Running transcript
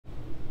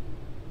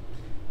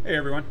Hey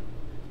everyone,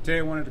 today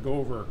I wanted to go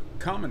over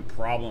common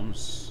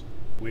problems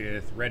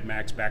with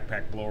Redmax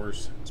backpack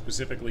blowers,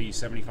 specifically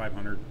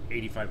 7500,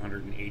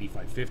 8500, and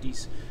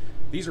 8550s.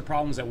 These are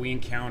problems that we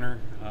encounter,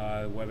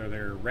 whether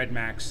they're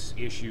Redmax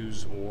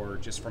issues or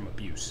just from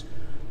abuse.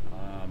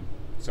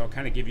 So I'll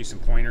kind of give you some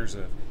pointers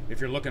of if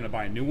you're looking to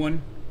buy a new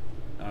one,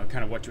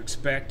 kind of what to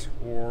expect,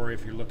 or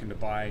if you're looking to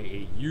buy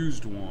a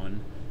used one,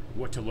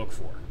 what to look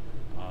for,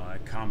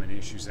 common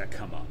issues that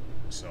come up.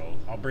 So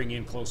I'll bring you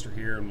in closer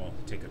here and we'll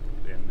take a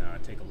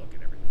look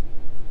at everything.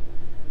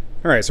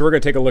 All right, so we're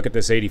going to take a look at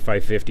this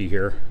 8550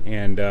 here,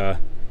 and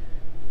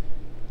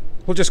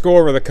we'll just go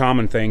over the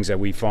common things that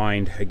we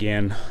find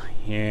again.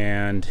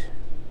 And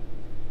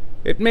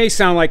it may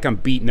sound like I'm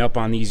beating up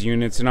on these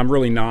units, and I'm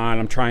really not.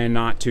 I'm trying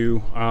not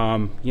to.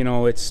 You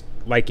know, it's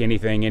like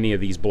anything, any of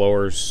these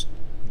blowers,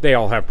 they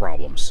all have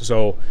problems.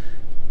 So,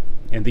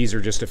 and these are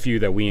just a few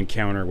that we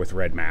encounter with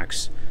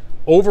Redmax.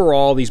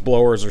 Overall, these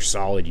blowers are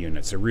solid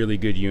units. They're really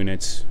good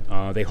units.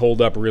 They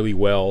hold up really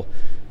well.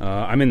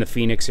 I'm in the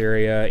Phoenix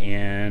area,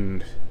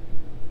 and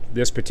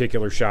this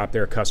particular shop,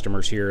 their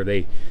customers here,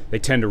 they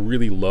tend to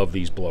really love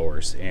these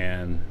blowers,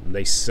 and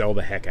they sell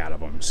the heck out of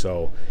them.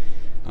 So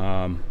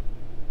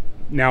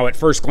now at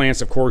first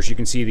glance, of course, you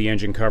can see the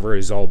engine cover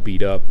is all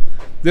beat up.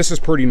 This is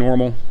pretty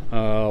normal.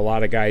 A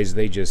lot of guys,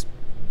 they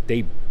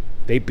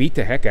beat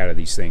the heck out of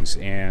these things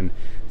and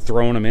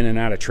throwing them in and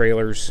out of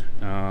trailers.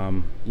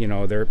 You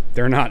know,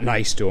 they're not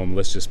nice to them,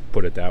 let's just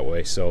put it that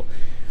way. So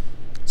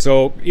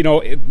you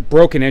know,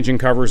 broken engine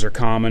covers are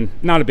common.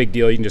 Not a big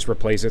deal, you can just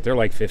replace it. They're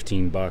like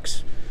 15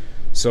 bucks.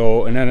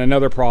 So, and then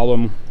another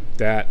problem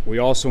that we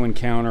also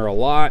encounter a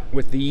lot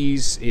with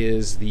these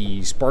is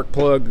the spark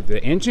plug.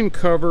 The engine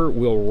cover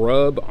will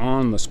rub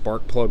on the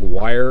spark plug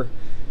wire,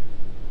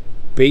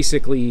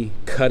 basically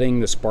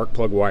cutting the spark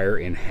plug wire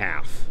in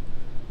half.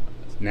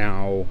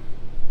 Now,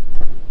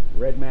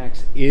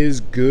 Redmax is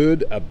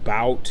good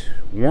about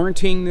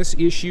warranting this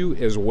issue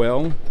as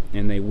well,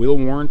 and they will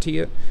warranty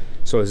it.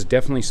 So it's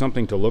definitely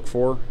something to look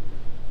for.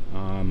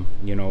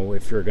 You know,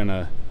 if you're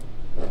gonna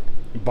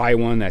buy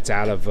one that's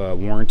out of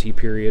warranty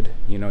period,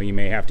 you know, you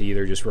may have to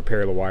either just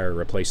repair the wire or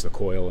replace the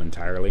coil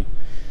entirely.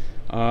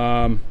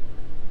 Air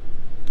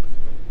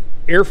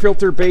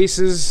filter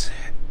bases,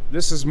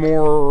 this is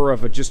more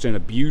of just an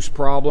abuse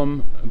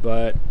problem,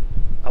 but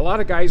a lot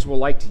of guys will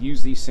like to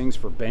use these things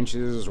for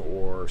benches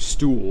or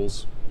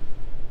stools,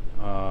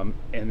 and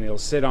they'll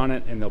sit on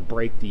it and they'll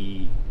break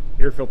the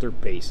air filter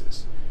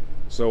bases.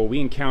 So we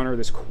encounter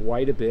this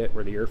quite a bit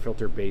where the air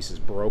filter base is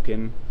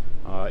broken.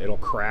 It'll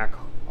crack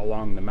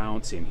along the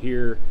mounts in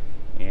here,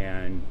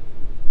 and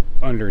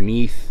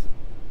underneath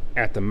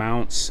at the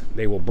mounts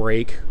they will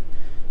break,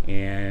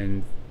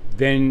 and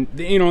then,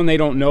 you know, and they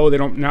don't know,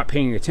 not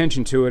paying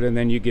attention to it, and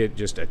then you get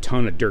just a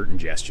ton of dirt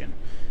ingestion.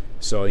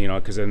 So, you know,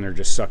 because then they're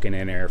just sucking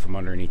in air from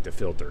underneath the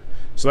filter.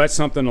 So that's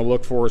something to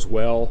look for as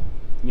well.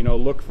 You know,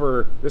 look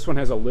for, this one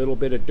has a little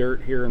bit of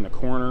dirt here in the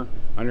corner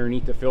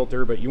underneath the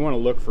filter, but you want to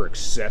look for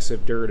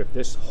excessive dirt. If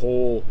this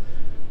whole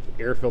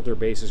air filter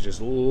base is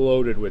just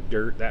loaded with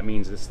dirt, that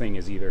means this thing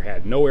has either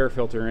had no air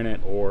filter in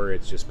it, or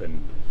it's just been,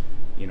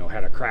 you know,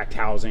 had a cracked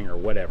housing or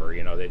whatever.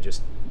 You know, they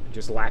just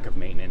lack of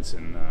maintenance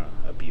and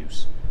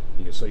abuse.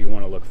 You know, so you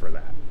want to look for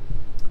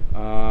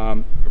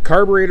that.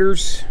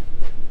 Carburetors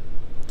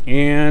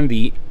and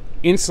the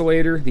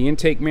insulator, the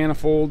intake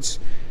manifolds,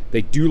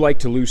 they do like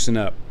to loosen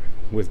up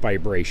with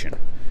vibration.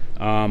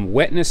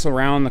 Wetness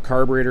around the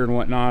carburetor and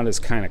whatnot is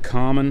kind of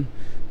common.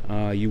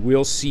 You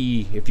will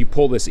see, if you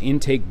pull this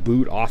intake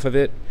boot off of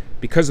it,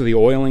 because of the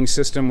oiling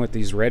system with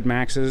these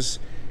Redmaxes,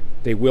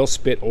 they will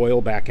spit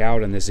oil back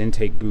out, and this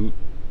intake boot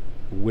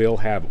will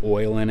have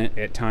oil in it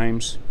at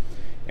times.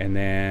 And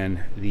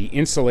then the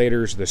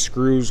insulators, the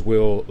screws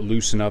will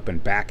loosen up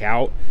and back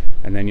out,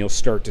 and then you'll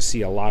start to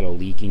see a lot of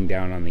leaking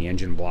down on the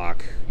engine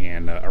block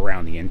and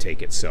around the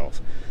intake itself.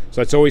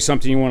 So that's always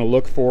something you want to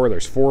look for.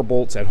 There's 4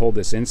 bolts that hold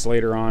this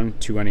insulator on,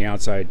 2 on the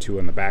outside, 2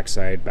 on the back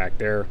side back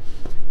there.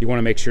 You want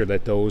to make sure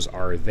that those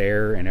are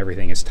there and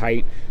everything is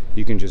tight.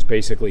 You can just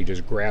basically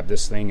just grab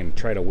this thing and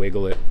try to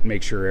wiggle it,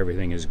 make sure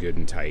everything is good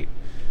and tight.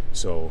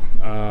 So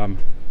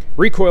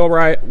recoil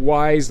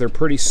wise, they're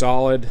pretty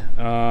solid.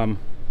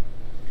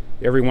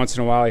 Every once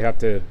in a while you have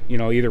to, you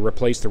know, either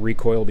replace the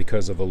recoil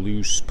because of a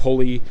loose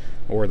pulley,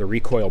 or the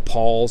recoil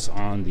pawls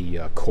on the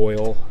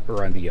coil,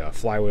 or on the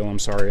flywheel, I'm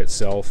sorry,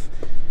 itself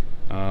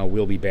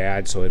will be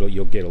bad, so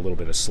you'll get a little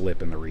bit of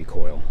slip in the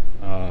recoil.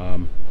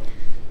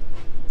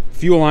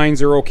 Fuel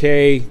lines are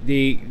okay.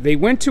 They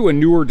went to a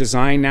newer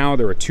design now.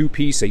 They're a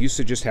 2-piece. They used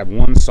to just have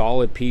 1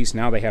 solid piece.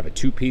 Now they have a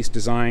 2-piece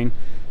design.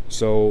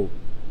 So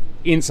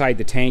inside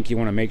the tank, you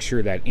want to make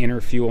sure that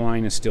inner fuel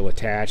line is still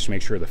attached,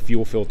 make sure the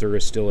fuel filter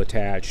is still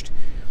attached.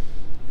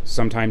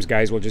 Sometimes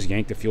guys will just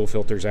yank the fuel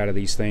filters out of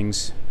these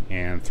things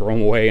and throw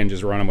them away and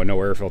just run them with no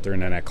air filter,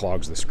 and then that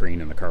clogs the screen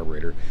in the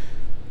carburetor.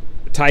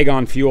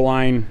 Tygon fuel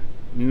line,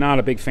 not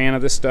a big fan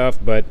of this stuff,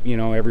 but you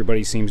know,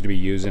 everybody seems to be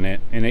using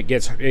it, and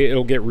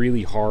it'll get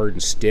really hard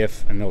and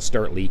stiff, and they'll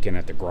start leaking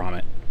at the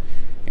grommet.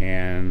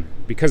 and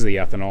because of the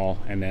ethanol,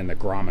 and then the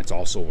grommets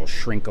also will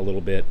shrink a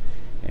little bit,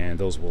 and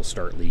those will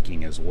start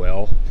leaking as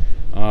well.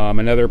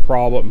 Another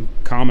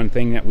common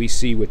thing that we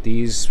see with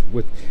these,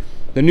 with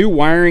the new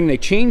wiring, they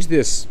changed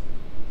this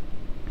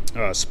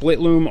split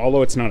loom,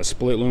 although it's not a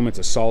split loom, it's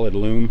a solid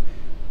loom.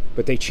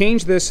 But they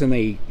changed this and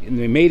they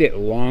made it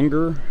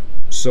longer,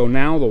 so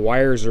now the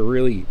wires are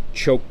really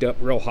choked up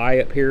real high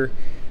up here.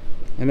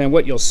 And then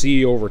what you'll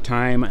see over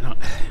time,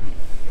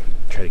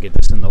 try to get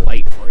this in the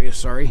light for you,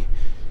 sorry.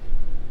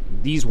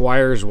 These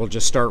wires will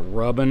just start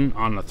rubbing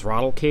on the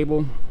throttle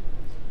cable,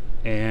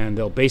 and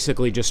they'll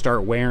basically just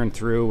start wearing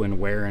through and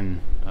wearing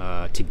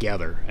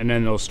together, and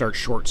then they'll start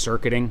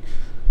short-circuiting.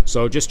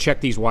 So just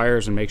check these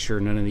wires and make sure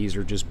none of these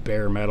are just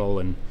bare metal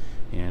and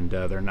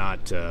they're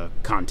not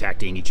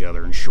contacting each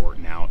other and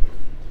shorting out.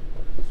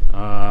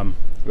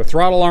 The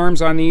throttle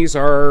arms on these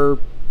are,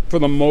 for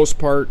the most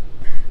part,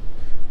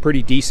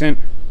 pretty decent.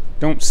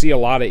 Don't see a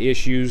lot of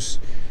issues.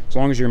 As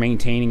long as you're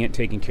maintaining it,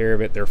 taking care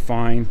of it, they're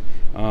fine.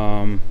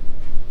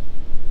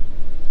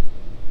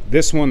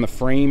 This one, the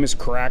frame is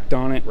cracked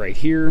on it right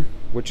here,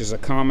 which is a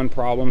common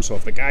problem. So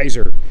if the guys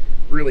are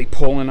really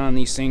pulling on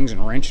these things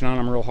and wrenching on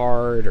them real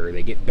hard, or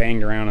they get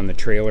banged around on the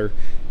trailer,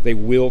 they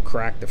will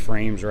crack the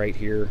frames right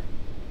here,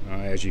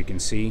 as you can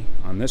see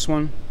on this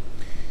one.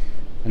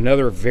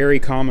 Another very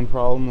common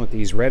problem with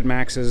these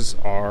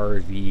Redmaxes are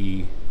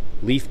the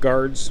leaf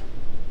guards.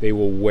 They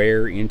will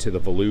wear into the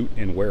volute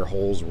and wear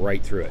holes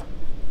right through it,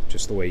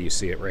 just the way you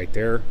see it right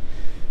there.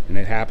 And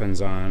it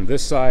happens on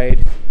this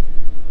side,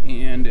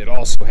 and it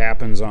also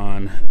happens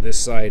on this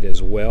side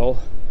as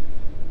well.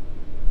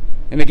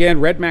 And again,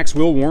 Redmax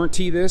will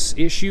warranty this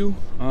issue.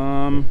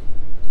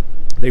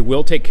 They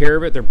will take care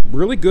of it. They're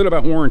really good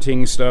about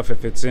warranting stuff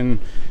if it's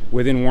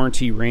within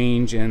warranty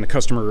range and the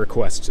customer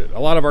requests it. A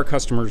lot of our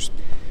customers,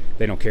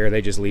 they don't care.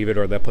 They just leave it,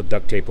 or they'll put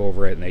duct tape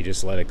over it and they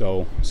just let it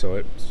go. So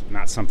it's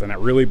not something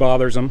that really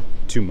bothers them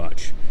too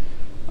much.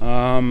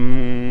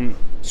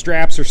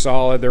 Straps are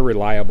solid. They're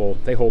reliable.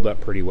 They hold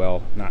up pretty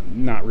well.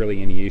 Not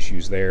really any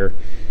issues there.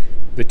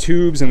 The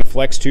tubes and the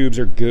flex tubes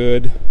are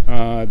good.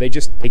 They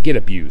get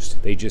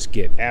abused. They just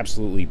get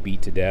absolutely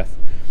beat to death.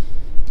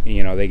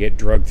 You know, they get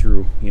drugged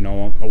through, you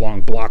know,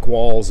 along block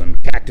walls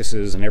and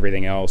cactuses and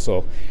everything else.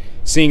 So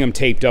seeing them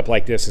taped up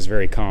like this is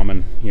very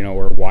common, you know,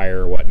 or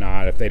wire or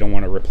whatnot. If they don't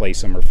want to replace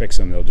them or fix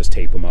them, they'll just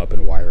tape them up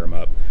and wire them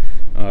up.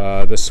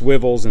 The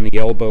swivels and the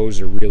elbows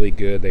are really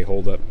good. They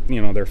hold up,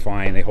 you know, they're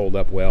fine. They hold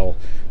up well.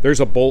 There's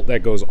a bolt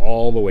that goes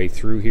all the way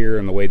through here,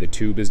 and the way the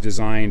tube is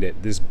designed,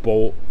 this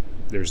bolt,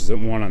 there's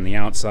one on the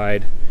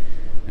outside,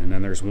 and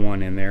then there's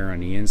one in there on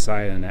the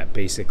inside, and that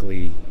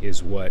basically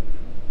is what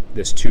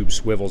this tube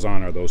swivels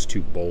on, are those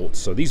two bolts.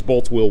 So these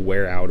bolts will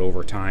wear out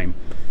over time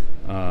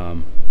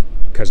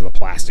because of the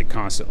plastic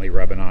constantly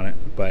rubbing on it,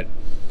 but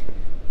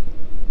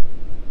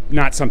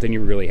not something you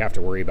really have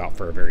to worry about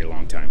for a very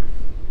long time.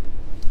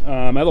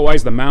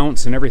 Otherwise, the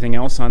mounts and everything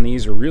else on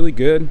these are really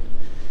good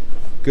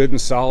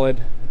and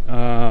solid.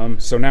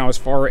 So now, as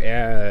far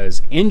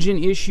as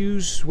engine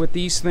issues with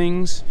these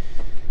things,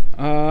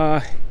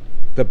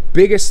 the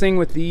biggest thing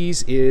with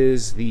these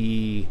is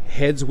the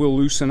heads will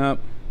loosen up.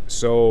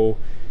 So,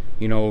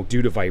 you know,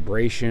 due to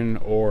vibration,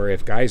 or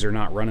if guys are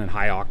not running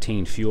high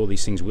octane fuel,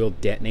 these things will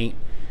detonate,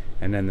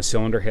 and then the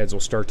cylinder heads will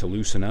start to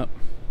loosen up,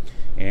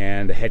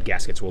 and the head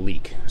gaskets will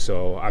leak.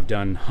 So I've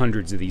done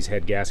hundreds of these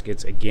head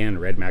gaskets. Again,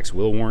 Redmax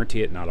will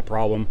warranty it, not a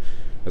problem,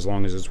 as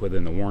long as it's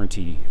within the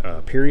warranty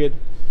period.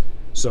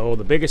 So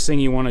the biggest thing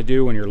you want to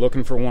do when you're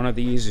looking for one of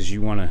these is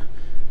you want to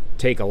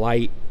take a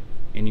light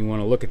and you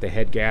want to look at the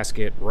head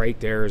gasket. Right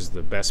there is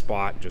the best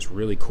spot, just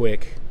really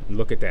quick.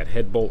 Look at that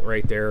head bolt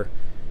right there.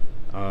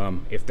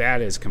 If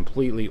that is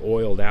completely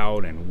oiled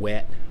out and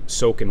wet,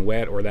 soaking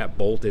wet, or that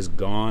bolt is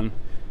gone,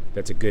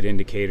 that's a good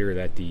indicator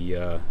that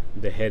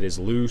the head is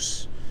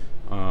loose,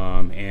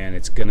 and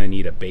it's gonna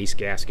need a base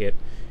gasket.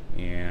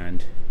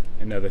 And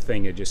another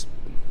thing to just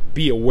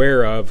be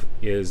aware of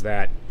is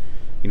that,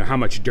 you know, how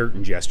much dirt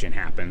ingestion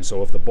happens.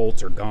 So if the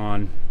bolts are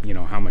gone, you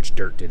know, how much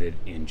dirt did it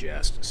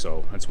ingest?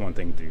 So that's one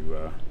thing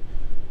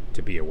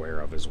to be aware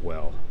of as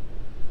well.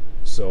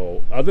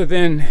 So other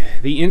than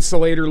the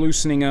insulator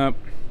loosening up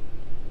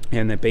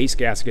and the base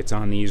gaskets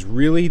on these,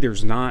 really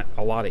there's not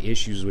a lot of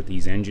issues with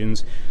these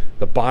engines.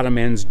 The bottom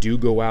ends do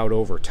go out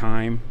over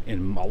time,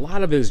 and a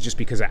lot of it is just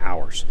because of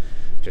hours,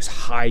 just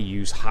high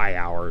use, high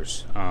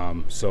hours.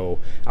 So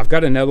I've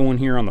got another one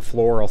here on the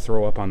floor I'll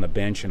throw up on the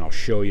bench, and I'll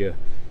show you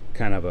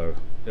kind of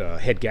a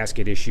head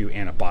gasket issue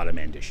and a bottom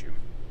end issue.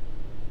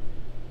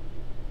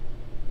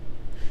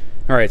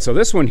 All right, so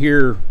this one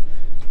here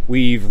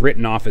we've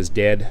written off as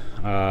dead.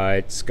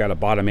 It's got a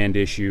bottom end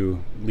issue,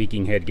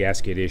 leaking head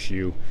gasket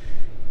issue.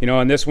 You know,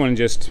 and this one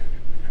just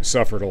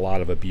suffered a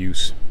lot of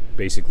abuse,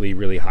 basically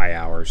really high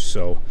hours.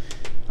 So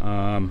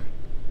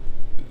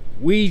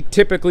we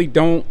typically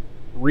don't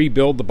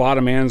rebuild the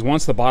bottom ends.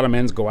 Once the bottom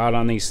ends go out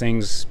on these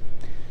things,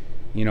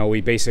 you know,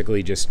 we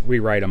basically just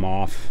rewrite them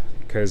off,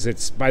 because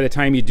it's, by the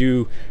time you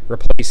do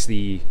replace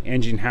the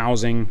engine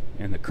housing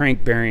and the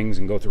crank bearings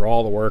and go through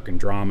all the work and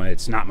drama,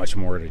 it's not much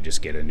more to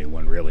just get a new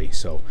one, really.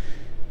 So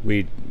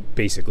we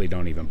basically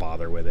don't even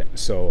bother with it.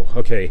 So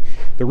okay,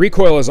 the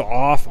recoil is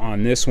off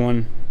on this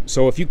one.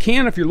 So if you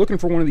can, if you're looking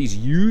for one of these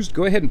used,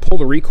 go ahead and pull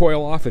the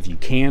recoil off if you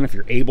can, if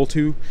you're able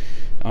to.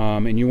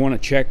 And you want to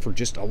check for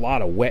just a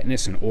lot of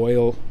wetness and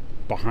oil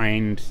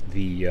behind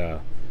the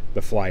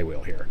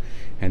flywheel here.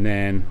 And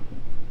then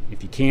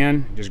if you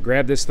can, just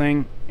grab this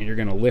thing and you're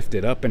going to lift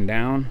it up and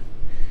down.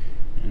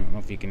 I don't know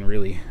if you can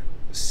really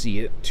see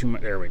it too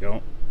much. There we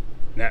go.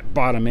 That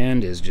bottom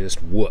end is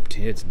just whooped.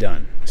 It's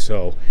done.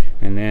 So,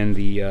 and then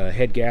the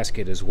head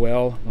gasket as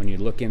well. When you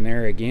look in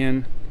there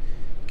again,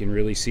 you can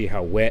really see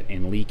how wet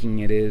and leaking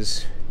it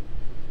is.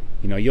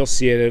 You know, you'll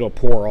see it. It'll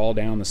pour all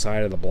down the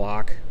side of the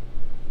block.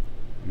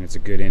 And it's a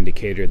good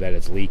indicator that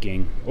it's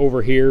leaking.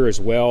 Over here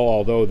as well,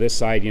 although this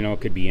side, you know,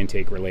 it could be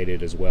intake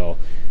related as well.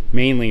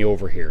 Mainly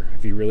over here.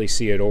 If you really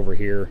see it over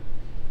here,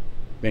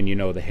 then you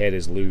know the head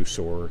is loose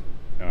or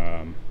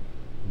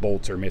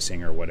bolts are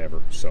missing or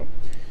whatever. So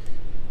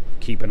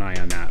keep an eye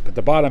on that. But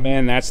the bottom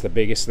end, that's the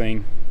biggest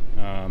thing.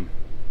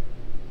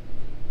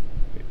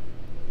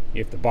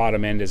 If the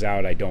bottom end is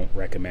out, I don't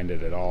recommend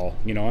it at all.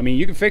 You know, I mean,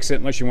 you can fix it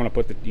unless you want to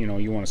put the, you know,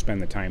 you want to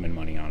spend the time and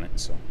money on it.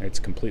 So it's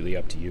completely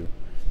up to you.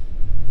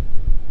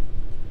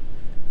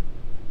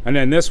 And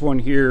then this one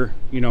here,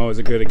 you know, is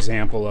a good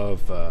example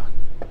of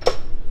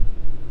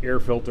air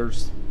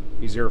filters.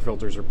 These air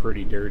filters are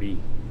pretty dirty.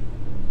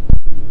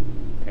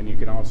 And you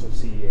can also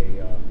see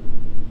a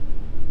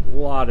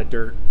lot of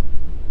dirt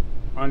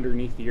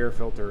underneath the air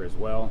filter as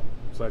well.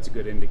 So that's a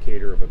good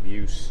indicator of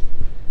abuse.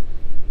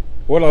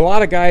 What a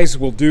lot of guys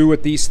will do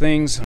with these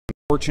things,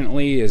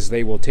 unfortunately, is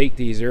they will take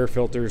these air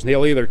filters,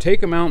 they'll either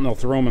take them out and they'll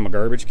throw them in a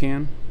garbage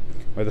can,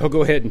 or they'll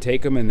go ahead and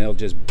take them and they'll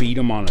just beat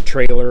them on a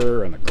trailer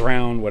or on the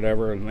ground,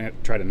 whatever, and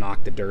try to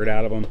knock the dirt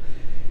out of them.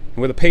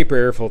 And with a paper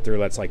air filter,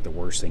 that's like the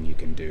worst thing you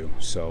can do.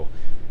 So,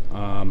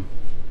 and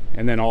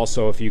then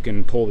also if you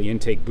can pull the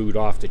intake boot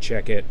off to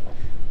check it.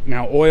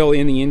 Now, oil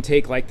in the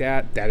intake like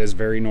that, that is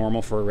very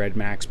normal for a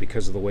Redmax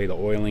because of the way the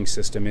oiling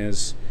system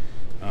is.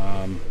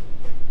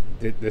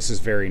 This is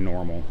very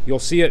normal. You'll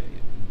see it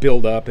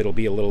build up. It'll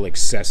be a little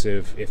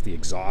excessive. If the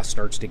exhaust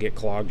starts to get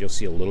clogged, you'll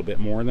see a little bit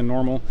more than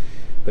normal,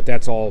 but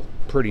that's all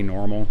pretty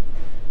normal.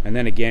 And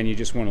then again, you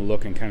just want to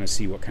look and kind of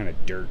see what kind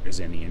of dirt is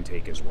in the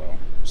intake as well.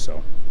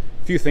 So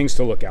a few things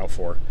to look out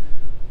for.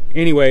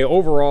 Anyway,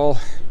 overall,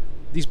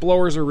 these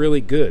blowers are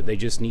really good. They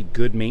just need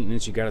good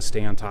maintenance. You got to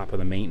stay on top of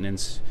the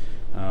maintenance.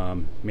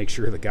 Make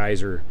sure the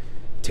guys are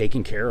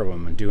taking care of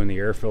them and doing the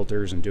air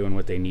filters and doing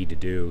what they need to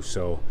do.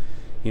 So,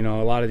 you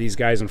know, a lot of these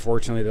guys,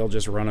 unfortunately, they'll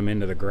just run them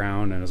into the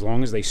ground, and as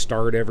long as they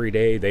start every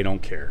day, they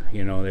don't care.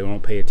 You know, they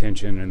won't pay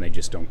attention and they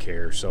just don't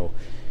care. So,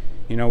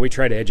 you know, we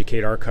try to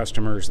educate our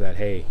customers that,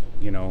 hey,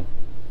 you know,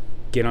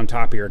 get on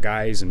top of your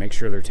guys and make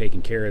sure they're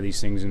taking care of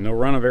these things, and they'll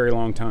run a very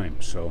long time.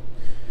 So,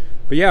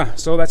 but yeah,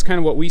 so that's kind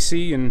of what we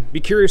see, and be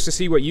curious to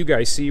see what you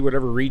guys see,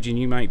 whatever region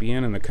you might be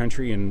in the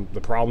country, and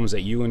the problems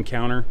that you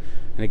encounter.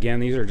 And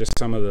again, these are just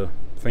some of the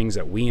things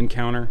that we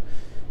encounter.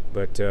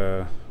 But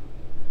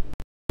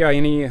yeah,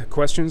 any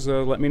questions,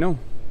 let me know.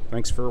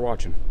 Thanks for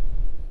watching.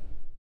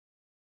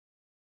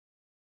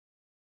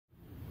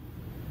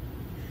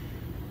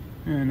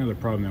 And another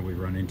problem that we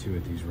run into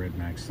with these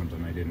Redmax,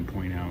 something I didn't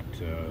point out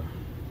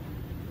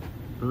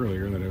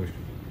earlier, that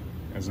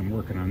as I'm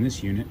working on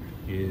this unit,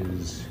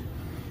 is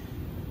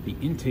the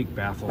intake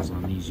baffles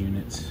on these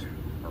units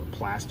are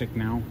plastic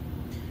now.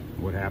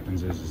 What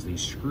happens is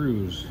these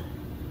screws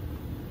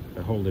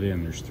that hold it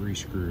in, there's 3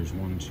 screws,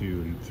 1, 2,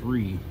 and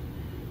 3,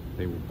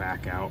 they will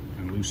back out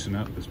and loosen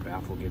up. This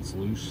baffle gets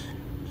loose,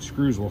 the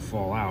screws will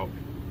fall out,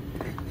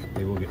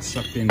 they will get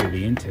sucked into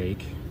the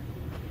intake,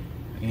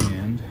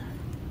 and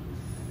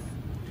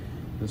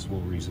this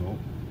will result.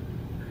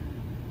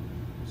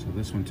 So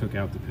this one took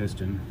out the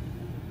piston,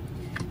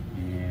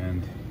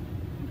 and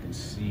you can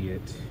see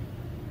it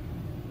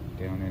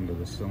down into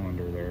the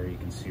cylinder there. You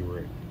can see where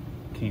it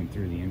came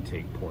through the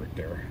intake port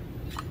there.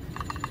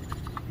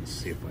 Let's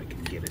see if I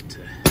can get it to...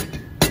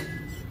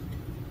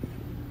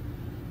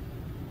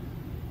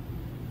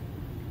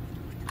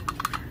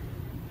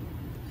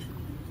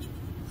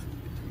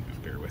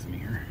 Bear with me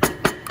here.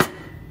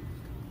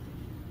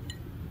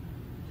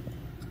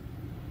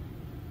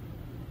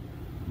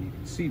 You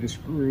can see the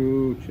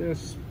screw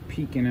just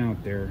peeking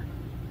out there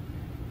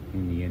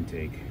in the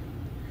intake.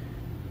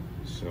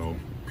 So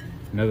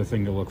another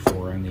thing to look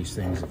for on these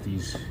things, if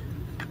these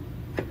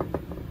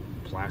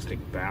plastic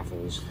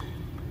baffles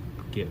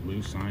get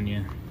loose on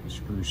you, the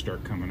screws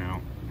start coming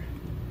out,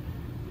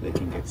 they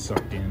can get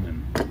sucked in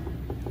and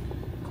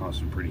cause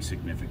some pretty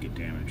significant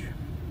damage.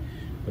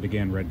 But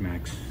again,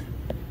 Redmax,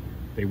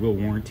 they will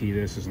warranty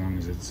this as long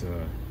as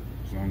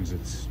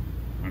it's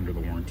under the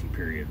warranty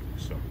period.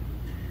 So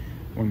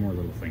one more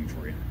little thing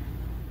for you.